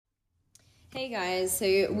Hey guys,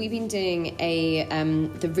 so we've been doing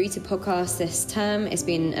the Rooted podcast this term. It's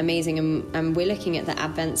been amazing, and we're looking at the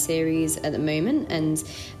Advent series at the moment, and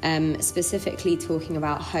specifically talking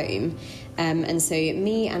about home. And so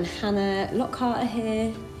me and Hannah Lockhart are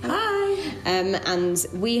here. Hi! And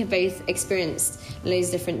we have both experienced loads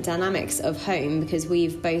of different dynamics of home because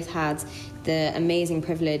we've both had the amazing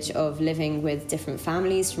privilege of living with different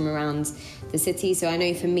families from around the city. So I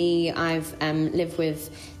know for me, I've lived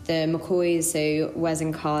with the McCoys, so Wes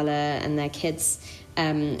and Carla and their kids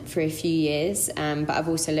for a few years, but I've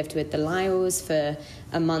also lived with the Lyles for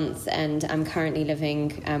a month, and I'm currently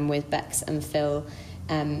living with Bex and Phil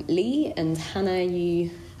Lee. And Hannah,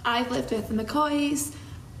 I've lived with the McCoys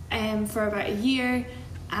for about a year,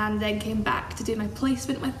 and then came back to do my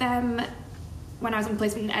placement with them. When I was on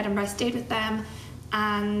placement in Edinburgh, I stayed with them,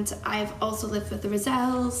 and I've also lived with the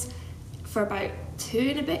Rosells for about 2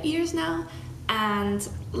 and a bit years now, and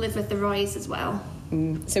live with the Roys as well.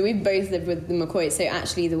 So we both lived with the McCoys. So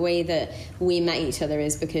actually the way that we met each other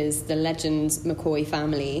is because the legend McCoy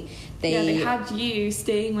family, they had you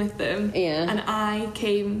staying with them. Yeah. And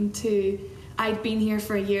I'd been here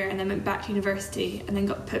for a year and then went back to university and then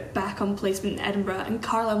got put back on placement in Edinburgh, and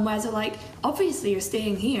Carla and Wes are like, obviously you're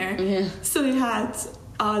staying here. Yeah. So they had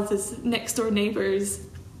us as next door neighbours.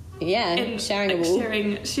 Yeah, sharing a wall.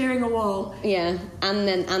 Sharing a wall. Yeah,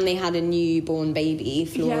 and they had a newborn baby,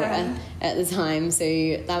 Flora, at the time. So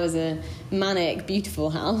that was a manic,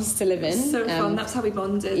 beautiful house to live in. So fun. That's how we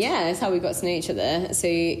bonded. Yeah, that's how we got to know each other. So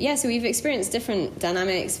so we've experienced different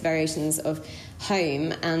dynamics, variations of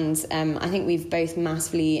home, and I think we've both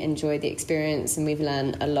massively enjoyed the experience, and we've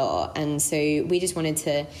learned a lot. And so we just wanted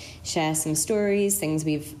to share some stories, things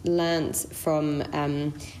we've learnt from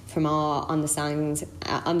our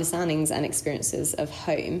understandings and experiences of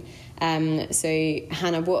home. So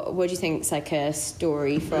Hannah, what do you think is like a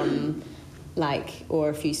story from or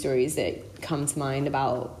a few stories that come to mind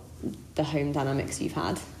about the home dynamics you've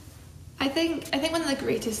had? I think one of the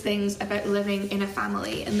greatest things about living in a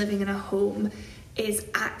family and living in a home is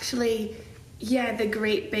actually, the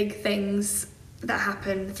great big things that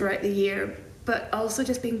happen throughout the year, but also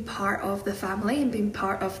just being part of the family and being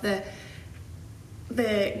part of the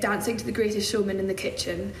dancing to The Greatest Showman in the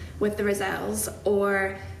kitchen with the Rosells,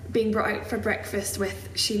 or being brought out for breakfast with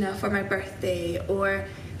Sheena for my birthday, or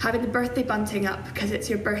having the birthday bunting up because it's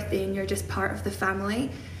your birthday and you're just part of the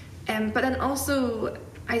family. But then also,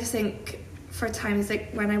 I just think for times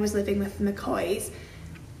like when I was living with the McCoys,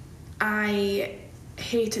 I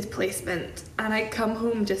hated placement, and I'd come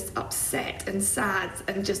home just upset and sad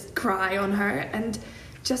and just cry on her, and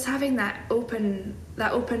just having that open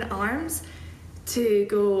arms to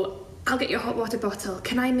go, I'll get your hot water bottle,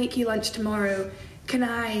 can I make you lunch tomorrow,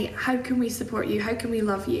 how can we support you, how can we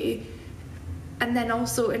love you, and then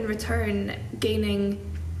also in return gaining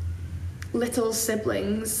little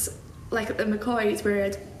siblings like at the McCoys, where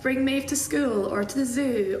I'd bring Maeve to school or to the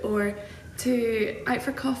zoo or to out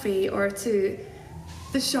for coffee or to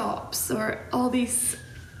the shops or all these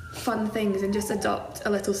fun things, and just adopt a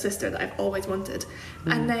little sister that I've always wanted.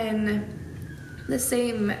 And then the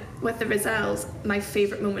same with the Rosells. My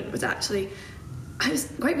favourite moment was actually, it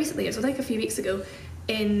was like a few weeks ago,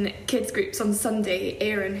 in kids groups on Sunday.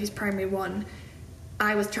 Aaron, who's primary 1,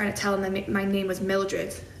 I was trying to tell him that my name was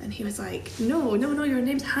Mildred, and he was like, no, your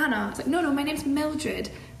name's Hannah. I was like, no, my name's Mildred.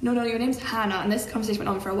 No, your name's Hannah. And this conversation went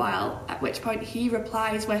on for a while, at which point he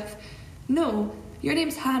replies with, no, your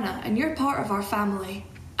name's Hannah and you're part of our family.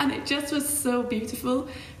 And it just was so beautiful,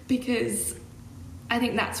 because I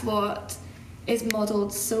think that's what is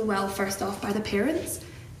modelled so well, first off, by the parents,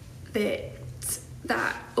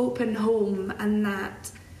 that open home and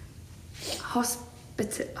that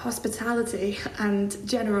hospitality and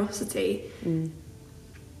generosity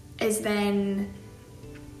is then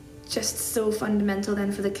just so fundamental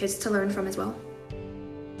then for the kids to learn from as well.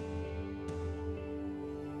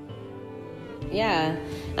 Yeah,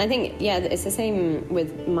 I think it's the same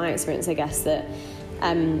with my experience, I guess, that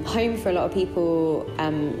home for a lot of people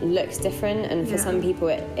looks different, and for some people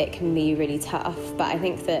it can be really tough. But I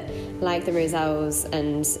think that, like the Rosells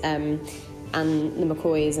and the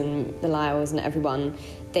McCoys and the Lyles and everyone,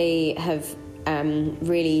 they have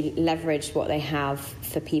really leveraged what they have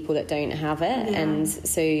for people that don't have it. And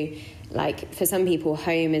so, like, for some people,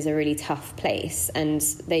 home is a really tough place and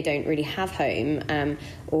they don't really have home,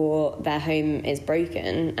 or their home is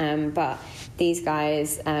broken, but these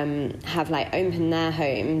guys have opened their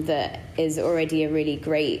home that is already a really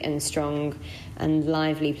great and strong and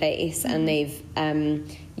lively place, and they've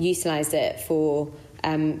utilised it for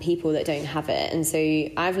people that don't have it. And so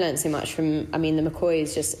I've learned so much from, the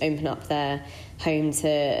McCoys just open up their home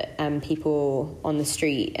to people on the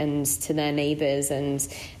street and to their neighbours, and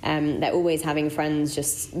they're always having friends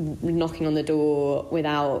just knocking on the door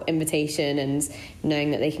without invitation and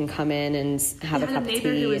knowing that they can come in and have a cup of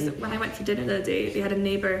tea. When I went to dinner the other day, they had a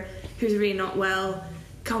neighbour who's really not well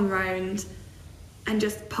come round and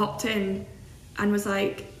just popped in and was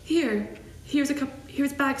like, here's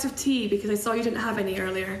bags of tea because I saw you didn't have any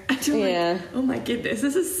earlier. And you're like, oh my goodness,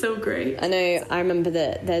 this is so great. I know. I remember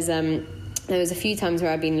that there was a few times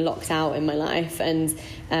where I've been locked out in my life, and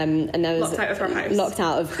there was locked out of her house. Locked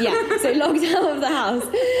out of locked out of the house.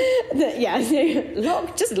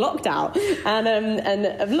 Locked out, and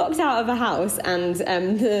I've locked out of a house, and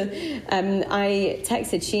I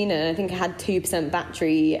texted Sheena. I think I had 2%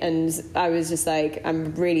 battery, and I was just like,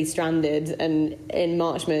 I'm really stranded and in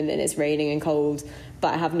Marchmont, and it's raining and cold,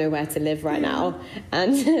 but I have nowhere to live right now.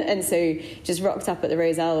 And so just rocked up at the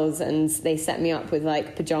Roselles, and they set me up with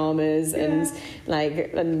like pajamas and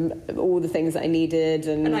all the things that I needed.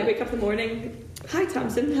 And I wake up in the morning, hi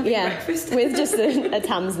Tamsyn, having breakfast. with just a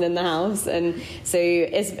Tamsyn in the house. And so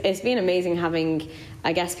it's been amazing having,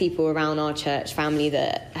 I guess, people around our church family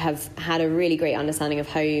that have had a really great understanding of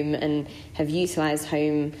home and have utilised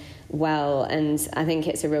home well. And I think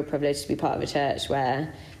it's a real privilege to be part of a church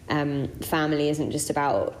where family isn't just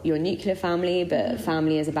about your nuclear family, but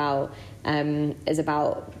family is about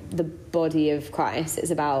the body of Christ.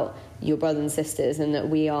 It's about your brothers and sisters, and that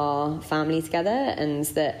we are family together, and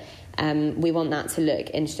that we want that to look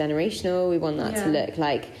intergenerational. We want that to look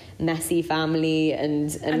like messy family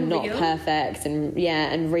and not real. Perfect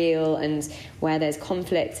and real, and where there's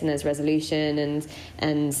conflict and there's resolution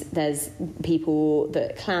and there's people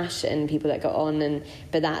that clash and people that go on,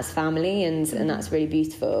 but that's family, and that's really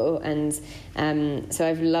beautiful. And so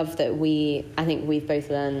I've loved that I think we've both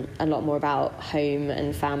learned a lot more about home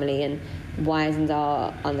and family, and widened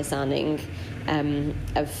our understanding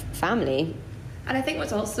of family. And I think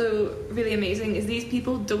what's also really amazing is these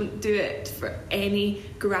people don't do it for any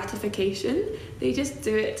gratification. They just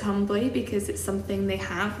do it humbly because it's something they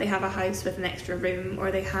have. They have a house with an extra room,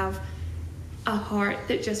 or they have a heart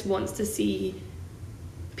that just wants to see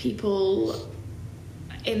people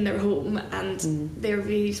in their home, and they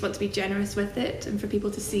really just want to be generous with it and for people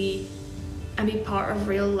to see and be part of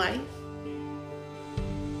real life.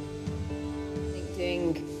 I think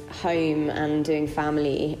doing home and doing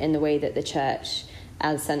family in the way that the church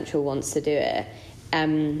as Central wants to do it,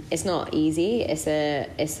 it's not easy. It's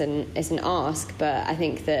an ask, but I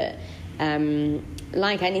think that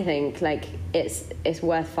like anything, like it's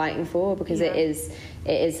worth fighting for, because it is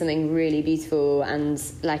something really beautiful, and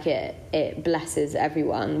like it blesses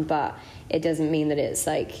everyone, but it doesn't mean that it's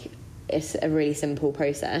like it's a really simple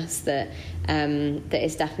process, that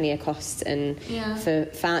it's definitely a cost. And for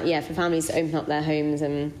families to open up their homes,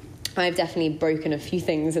 and I've definitely broken a few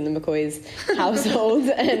things in the McCoys household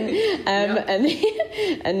and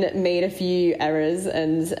made a few errors,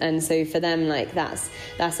 and so for them, like that's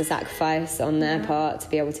a sacrifice on their part to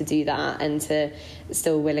be able to do that and to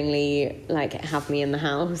still willingly like have me in the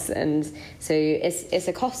house. And so it's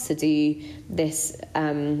a cost to do this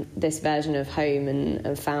version of home and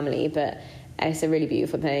of family, but it's a really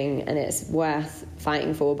beautiful thing, and it's worth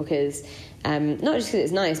fighting for, because not just because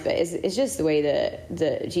it's nice, but it's just the way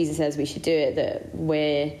that Jesus says we should do it, that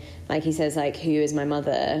we're, like he says, like, who is my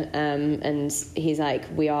mother? And he's like,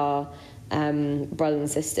 we are brothers and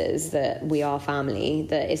sisters, that we are family,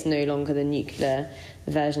 that it's no longer the nuclear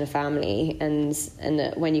version of family, and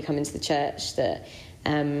that when you come into the church, that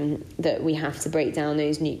we have to break down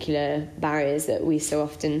those nuclear barriers that we so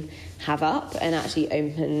often have up, and actually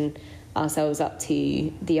open ourselves up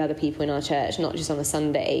to the other people in our church, not just on a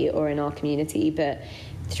Sunday or in our community, but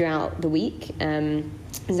throughout the week.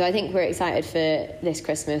 So I think we're excited for this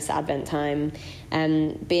Christmas Advent time,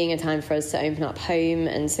 being a time for us to open up home.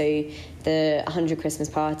 And so the 100 Christmas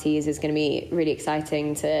parties is going to be really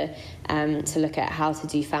exciting to look at how to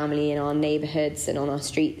do family in our neighbourhoods and on our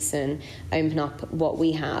streets, and open up what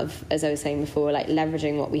we have, as I was saying before, like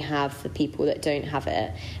leveraging what we have for people that don't have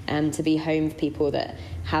it, to be home for people that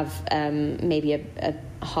have maybe a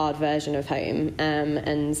hard version of home.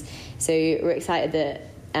 And so we're excited that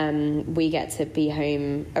we get to be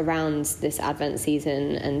home around this Advent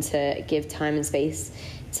season and to give time and space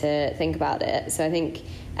to think about it. So I think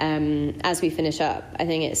as we finish up, I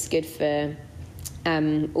think it's good for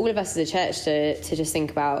all of us as a church to just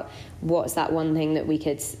think about what's that one thing that we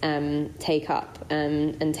could take up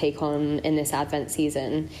and take on in this Advent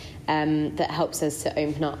season that helps us to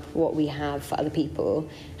open up what we have for other people,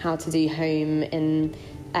 how to do home in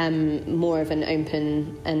more of an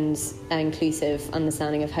open and inclusive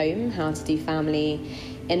understanding of home, how to do family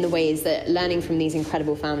in the ways that learning from these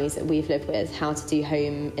incredible families that we've lived with, how to do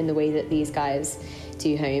home in the way that these guys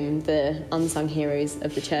do home, the unsung heroes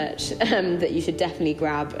of the church, that you should definitely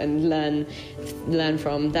grab and learn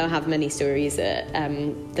from. They'll have many stories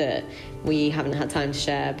that we haven't had time to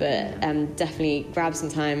share, but definitely grab some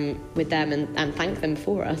time with them and thank them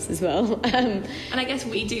for us as well. And I guess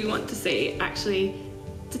we do want to say, actually,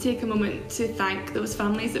 to take a moment to thank those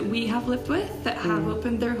families that we have lived with, that have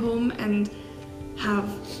opened their home and have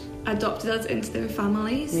adopted us into their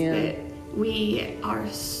families. That we are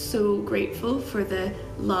so grateful for the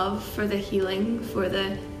love, for the healing, for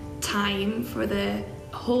the time, for the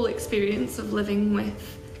whole experience of living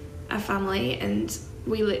with a family, and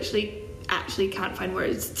we literally actually can't find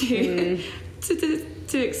words to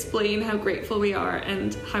explain how grateful we are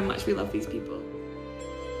and how much we love these people.